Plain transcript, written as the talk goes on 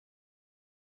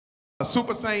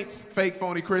Super Saints, fake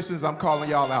phony Christians, I'm calling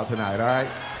y'all out tonight, all right?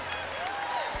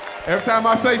 Every time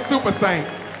I say Super Saint,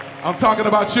 I'm talking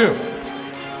about you.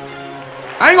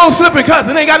 I ain't gonna slip it because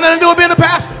it ain't got nothing to do with being a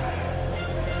pastor.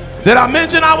 Did I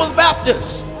mention I was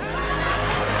Baptist?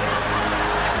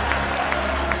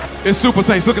 It's Super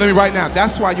Saints looking at me right now.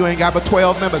 That's why you ain't got but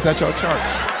 12 members at your church.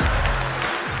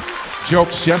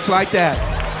 Jokes just like that.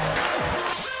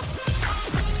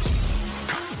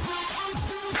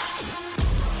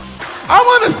 I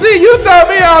want to see you throw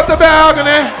me out the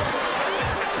balcony.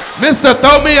 Mr.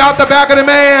 Throw me out the balcony,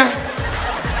 man.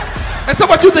 And so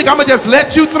what you think, I'm going to just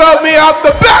let you throw me out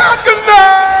the balcony?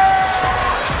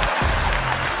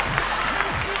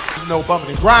 There's no bumping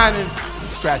and grinding,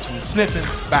 scratching and sniffing,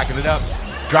 backing it up,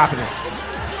 dropping it.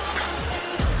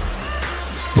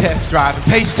 Test driving,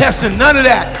 taste testing, none of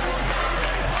that.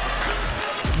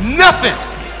 Nothing.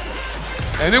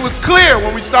 And it was clear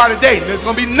when we started dating, there's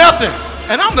going to be nothing.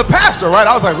 And I'm the pastor, right?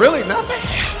 I was like, really? Nothing?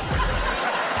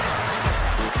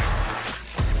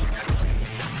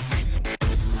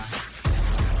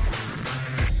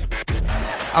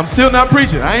 I'm still not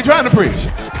preaching. I ain't trying to preach.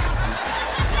 I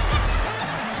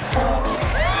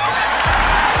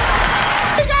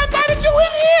think I invited you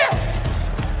in here.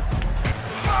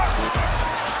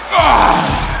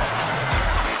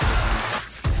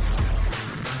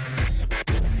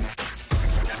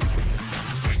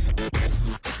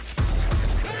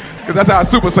 Because that's how a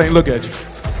Super Saint look at you.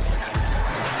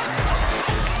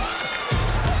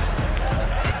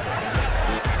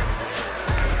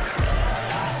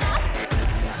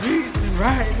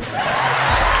 Right.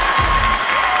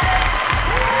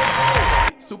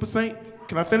 Super Saint,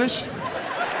 can I finish?